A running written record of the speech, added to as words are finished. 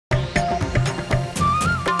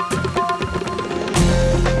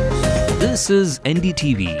This is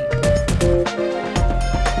NDTV.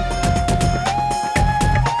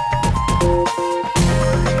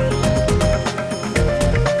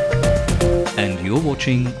 And you're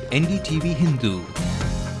watching NDTV Hindu.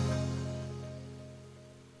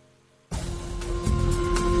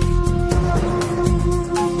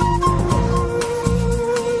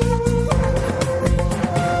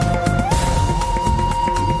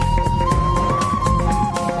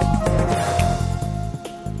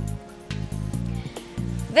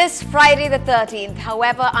 This Friday the 13th,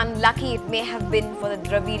 however unlucky it may have been for the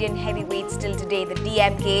Dravidian heavyweights till today, the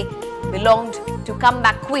DMK belonged to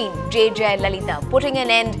comeback queen J. Lalita. Putting an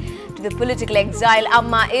end to the political exile,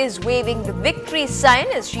 Amma is waving the victory sign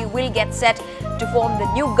as she will get set to form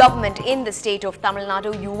the new government in the state of Tamil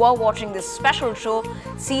Nadu. You are watching this special show,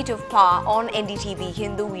 Seat of Power, on NDTV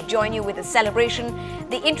Hindu. We join you with the celebration,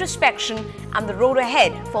 the introspection and the road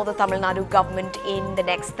ahead for the Tamil Nadu government in the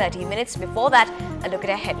next 30 minutes. Before that, a look at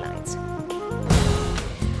our headlines.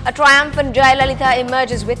 A triumphant Jayalalitha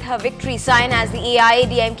emerges with her victory sign as the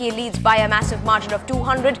AIADMK leads by a massive margin of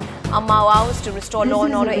 200. Amma vows to restore law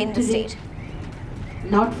and order in the state.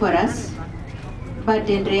 Not for us, but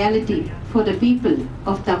in reality for the people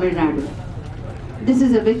of Tamil Nadu. This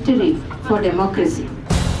is a victory for democracy.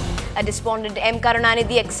 A despondent M.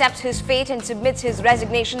 Karunanidhi accepts his fate and submits his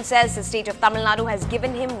resignation, says the state of Tamil Nadu has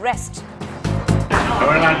given him rest.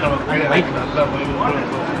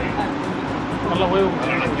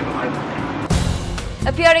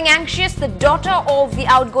 Appearing anxious, the daughter of the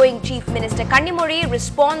outgoing Chief Minister Kannimozhi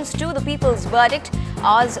responds to the people's verdict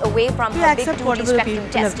hours away from her big 2G spectrum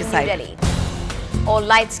test in New Delhi. All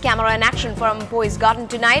lights, camera and action from Poise Garden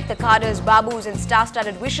tonight. The cadres, babus and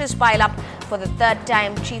star-studded wishes pile up for the third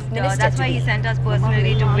time Chief Minister. That's why he sent us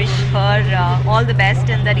personally to wish her all the best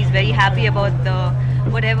and that he's very happy about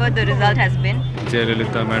whatever the result has been.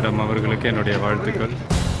 Jayalalitha Madam avargalukku ennoda vaalthukal.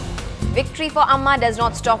 Victory for Amma does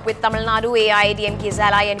not stop with Tamil Nadu. AIADMK's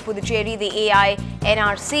ally in Puducherry, the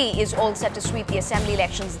AINRC, is all set to sweep the assembly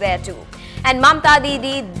elections there too. And Mamta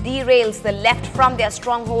Didi derails the left from their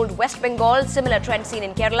stronghold West Bengal. Similar trend seen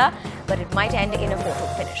in Kerala, but it might end in a photo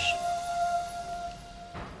finish.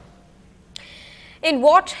 In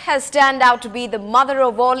what has turned out to be the mother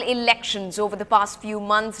of all elections over the past few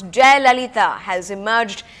months, Jayalalitha has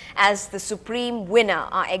emerged as the supreme winner.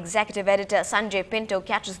 Our executive editor Sanjay Pinto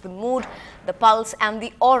catches the mood, the pulse and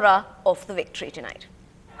the aura of the victory tonight.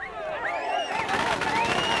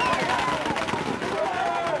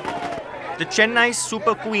 The Chennai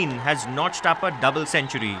Super Queen has notched up a double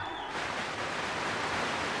century.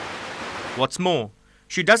 What's more,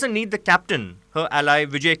 she doesn't need the captain, her ally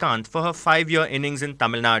Vijaykanth, for her 5-year innings in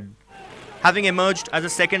Tamil Nadu. Having emerged as the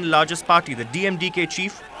second largest party, the DMDK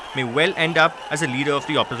chief may well end up as a leader of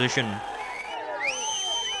the opposition.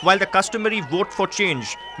 While the customary vote for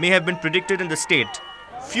change may have been predicted in the state,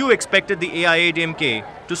 few expected the AIADMK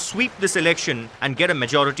to sweep this election and get a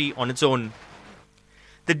majority on its own.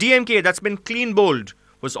 The DMK that's been clean bowled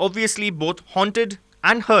was obviously both haunted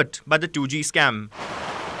and hurt by the 2G scam.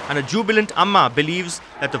 And a jubilant Amma believes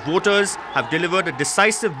that the voters have delivered a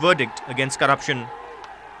decisive verdict against corruption.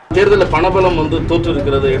 In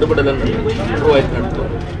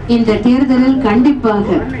the தேர்தலில் கண்டிப்பாக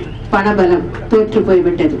பணபலம் தோற்று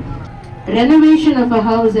போய்விட்டது. Renovation of a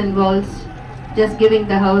house involves just giving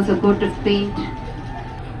the house a coat of paint.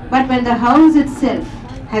 But when the house itself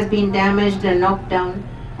has been damaged and knocked down,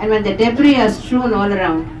 and when the debris are strewn all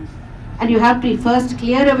around, and you have to first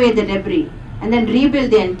clear away the debris and then rebuild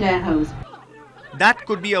the entire house. That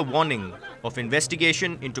could be a warning of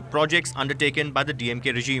investigation into projects undertaken by the DMK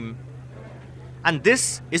regime. And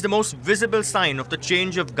this is the most visible sign of the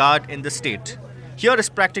change of guard in the state. Here is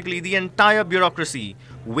practically the entire bureaucracy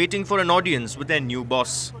waiting for an audience with their new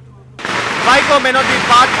boss. Vaiko may not be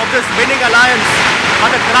part of this winning alliance,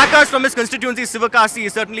 but the crackers from his constituency Sivakasi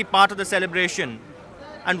is certainly part of the celebration.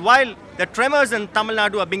 And while the tremors in Tamil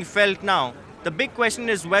Nadu are being felt now, the big question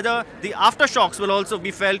is whether the aftershocks will also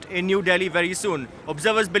be felt in New Delhi very soon.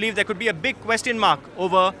 Observers believe there could be a big question mark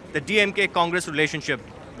over the DMK-Congress relationship.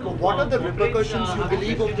 What are the repercussions you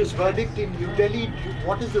believe of this verdict in New Delhi?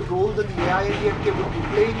 What is the role that the AIADMK would be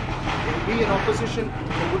playing? Will be in opposition?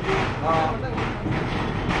 Would be,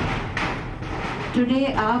 Today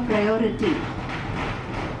our priority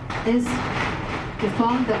is to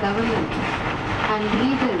form the government and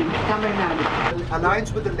rebuild Tamil Nadu. Alliance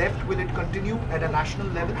with the left, will it continue at a national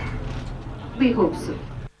level? We hope so.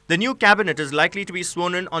 The new cabinet is likely to be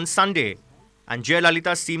sworn in on Sunday, and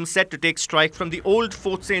Jayalalitha seems set to take strike from the old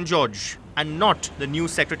Fort St. George and not the new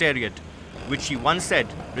secretariat, which she once said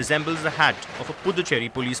resembles the hat of a Puducherry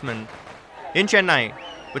policeman. In Chennai,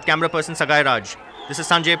 With camera person Sagai Raj, this is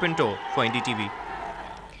Sanjay Pinto for NDTV.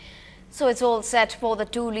 So it's all set for the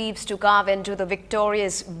two leaves to carve into the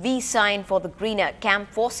victorious V sign for the greener camp,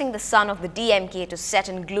 forcing the sun of the DMK to set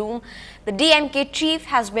in gloom. The DMK chief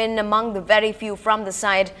has been among the very few from the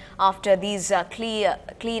side after these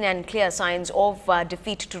clean and clear signs of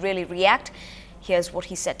defeat to really react. Here's what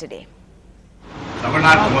he said today.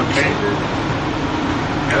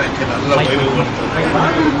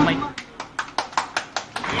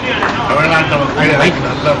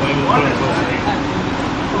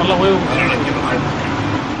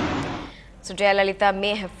 So Jayalalitha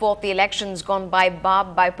may have fought the elections gone by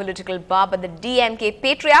political bar, but the DMK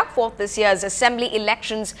patriarch fought this year's assembly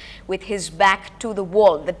elections with his back to the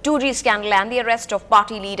wall. The 2G scandal and the arrest of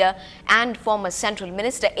party leader and former central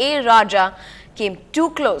minister A. Raja came too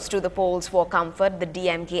close to the polls for comfort. The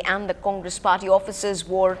DMK and the Congress party officers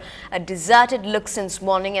wore a deserted look since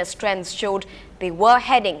morning as trends showed they were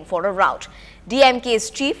heading for a rout. DMK's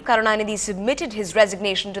chief Karunanidhi submitted his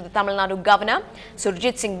resignation to the Tamil Nadu governor,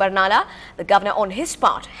 Surjit Singh Barnala. The governor on his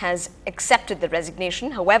part has accepted the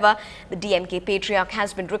resignation. However, the DMK patriarch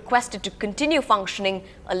has been requested to continue functioning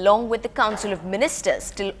along with the Council of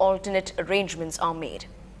Ministers till alternate arrangements are made.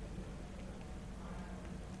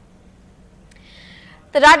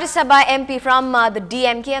 The Rajya Sabha MP from the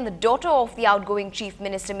DMK and the daughter of the outgoing Chief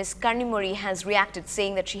Minister, Ms. Kannimuri, has reacted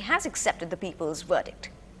saying that she has accepted the people's verdict.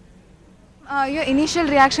 Your initial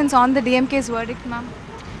reactions on the DMK's verdict, ma'am?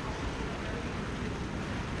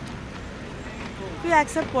 We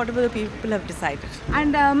accept whatever the people have decided.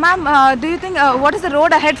 And ma'am, do you think, what is the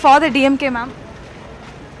road ahead for the DMK, ma'am?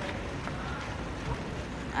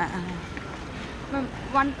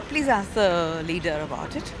 Please ask the leader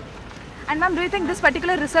about it. And ma'am, do you think this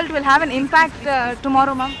particular result will have an impact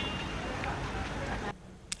tomorrow, ma'am?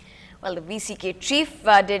 Well, the VCK chief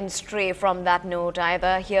didn't stray from that note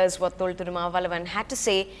either. Here's what Thol Thirumavalavan had to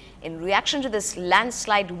say in reaction to this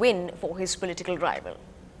landslide win for his political rival.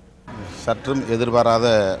 சற்றும் எதிர்பாராத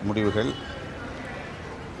முடிவுகள்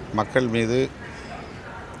மக்கள் மீது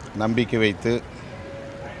நம்பிக்கை வைத்து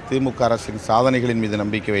திமுக அரசின் சாதனைகளின் மீது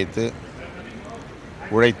நம்பிக்கை வைத்து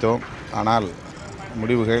உழைத்தோம். ஆனால்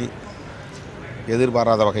முடிவுகள்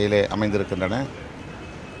எதிர்பாராத வகையிலே அமைந்திருக்கின்றன.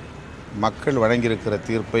 மக்கள் வழங்கியிருக்கிற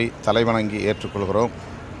தீர்ப்பை தலைவணங்கி ஏற்றுக்கொள்கிறோம்.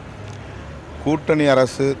 கூட்டணி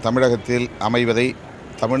அரசு தமிழகத்தில் அமைவதை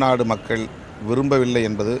தமிழ்நாடு மக்கள் விரும்பவில்லை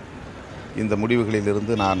என்பது இந்த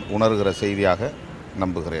முடிவுகளிலிருந்து நான் உணர்கிற செய்தியாக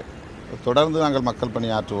நம்புகிறேன். தொடர்ந்து நாங்கள் மக்கள்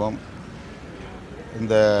பணியாற்றுவோம்.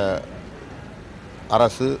 இந்த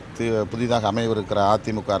அரசு புதிதாக அமையவிருக்கிற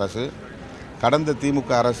அதிமுக அரசு கடந்த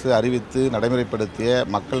திமுக அரசு அறிவித்து நடைமுறைப்படுத்திய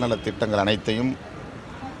மக்கள் நலத் திட்டங்கள் அனைத்தையும்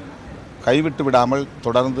கைவிட்டு விடாமல்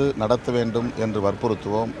தொடர்ந்து நடத்த வேண்டும் என்று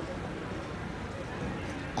வற்புறுத்துவோம்.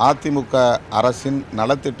 அதிமுக அரசின்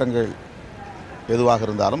நலத்திட்டங்கள் எதுவாக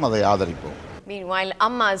இருந்தாலும் அதை ஆதரிப்போம். Meanwhile,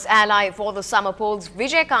 Amma's ally for the summer polls,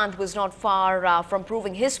 Vijaykanth, was not far from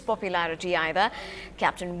proving his popularity either.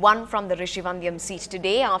 Captain won from the Rishivandiam seat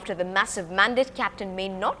today. After the massive mandate, Captain may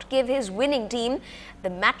not give his winning team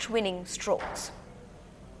the match-winning strokes.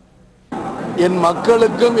 என்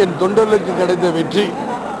மக்களுக்கும் என் தொண்டர்களுக்கு கிடைத்த வெற்றி,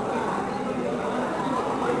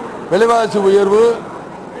 விலைவாசி உயர்வு,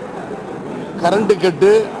 current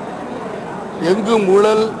கட்டு, எங்கும்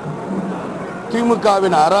ஊழல்,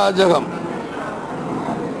 திமுகவின் அராஜகம்,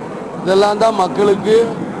 இதெல்லாம் தான் மக்களுக்கு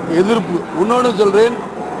எதிர்ப்பு. இன்னொன்று சொல்றேன்,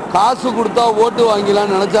 காசு கொடுத்தா ஓட்டு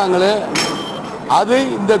வாங்கலாம்னு நினைச்சாங்களே, அது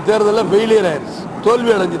இந்த தேர்தலில் ஃபெயிலியர் ஆயிடுச்சு,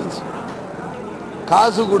 தோல்வி அடைஞ்சிருச்சு.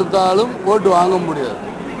 காசு கொடுத்தாலும் ஓட்டு வாங்க முடியாது.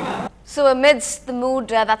 So amidst the mood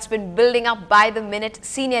that's been building up by the minute,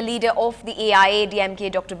 senior leader of the AIA-DMK,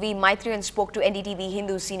 Dr. V. Maitriyan, spoke to NDTV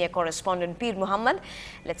Hindu senior correspondent Peer Muhammad.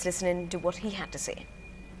 Let's listen in to what he had to say.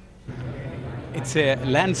 It's a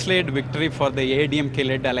landslide victory for the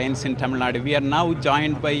AIA-DMK-led alliance in Tamil Nadu. We are now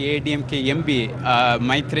joined by AIA-DMK MP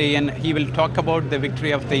Maitriyan. He will talk about the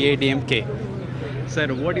victory of the AIA-DMK. Sir,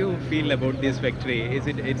 what do you feel about this victory?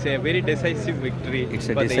 It's a very decisive victory? It's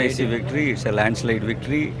a decisive victory. It's a landslide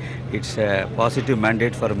victory. It's a positive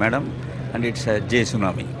mandate for Madam, and it's a J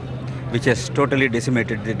tsunami, which has totally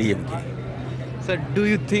decimated the DMK. Sir, do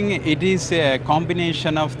you think it is a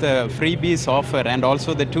combination of the freebies offer and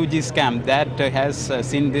also the 2G scam that has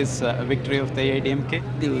seen this victory of the AIA-DMK?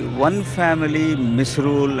 The one family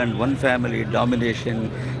misrule and one family domination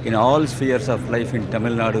in all spheres of life in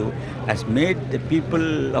Tamil Nadu has made the people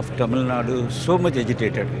of Tamil Nadu so much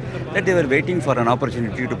agitated that they were waiting for an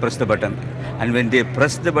opportunity to press the button. And when they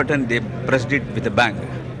pressed the button, they pressed it with a bang.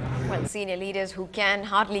 Well, Senior leaders who can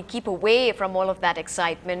hardly keep away from all of that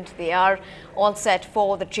excitement. They are all set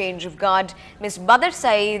for the change of guard. Ms. Badr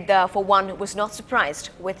Saeed, for one, was not surprised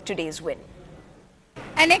with today's win.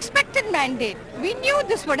 An expected mandate. We knew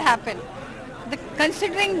this would happen.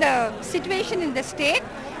 Considering the situation in the state,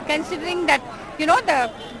 considering that, you know,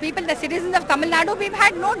 the people, the citizens of Tamil Nadu, we've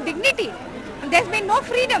had no dignity. There's been no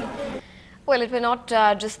freedom. Well, it were not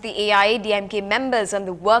just the AIADMK members and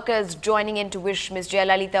the workers joining in to wish Ms.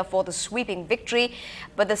 Jayalalitha for the sweeping victory,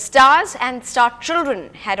 but the stars and star children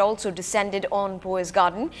had also descended on Poise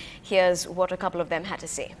Garden. Here's what a couple of them had to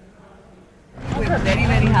say. We're very,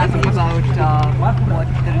 very happy about what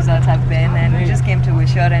the results have been, and we just came to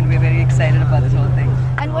wish her, and we're very excited about this whole thing.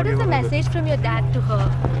 And what is the message from your dad to her?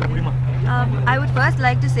 I would first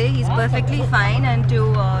like to say he's perfectly fine, and to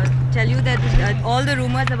tell you that all the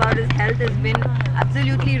rumors about his health has been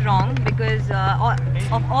absolutely wrong, because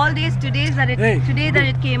of all days, today that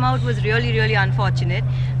it came out was really, really unfortunate,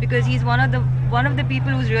 because he's one of the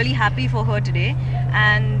people who's really happy for her today,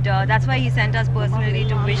 and that's why he sent us personally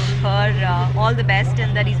to wish her all the best,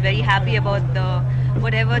 and that he's very happy about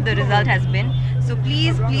whatever the result has been. So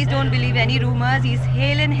please don't believe any rumors. He's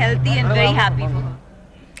hale and healthy and very happy for her.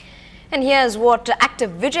 And here's what actor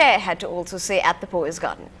Vijay had to also say at the Poise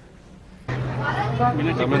Garden.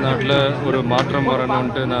 தமிழ்நாட்டில் ஒரு மாற்றம்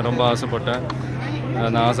வரணும்ட்டு நான் ரொம்ப ஆசைப்பட்டேன்.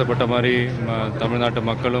 நான் ஆசைப்பட்ட மாதிரி தமிழ்நாட்டு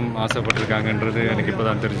மக்களும் ஆசைப்பட்டிருக்காங்கன்றது எனக்கு இப்போ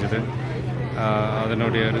தான் தெரிஞ்சுது.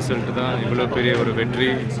 அதனுடைய ரிசல்ட் தான் இவ்வளோ பெரிய ஒரு வெற்றி,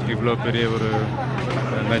 இவ்வளோ பெரிய ஒரு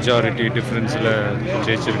மெஜாரிட்டி டிஃப்ரென்ஸில்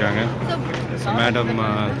ஜெயிச்சிருக்காங்க. ஸோ மேடம்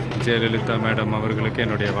ஜெயலலிதா மேடம் அவர்களுக்கு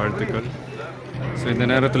என்னுடைய வாழ்த்துக்கள். ஸோ இந்த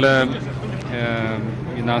நேரத்தில்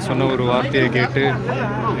நான் சொன்ன ஒரு வார்த்தையை கேட்டு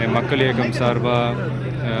மக்கள் இயக்கம் சார்பாக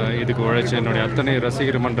இதுக்கு உழைச்ச என்னுடைய அத்தனை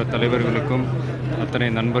ரசிகர் மன்ற தலைவர்களுக்கும் அத்தனை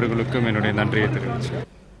நண்பர்களுக்கும் என்னுடைய நன்றியை தெரிவித்தேன்.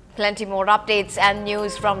 Plenty more updates and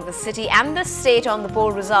news from the city and the state on the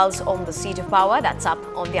poll results on the seat of power. That's up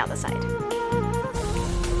on the other side.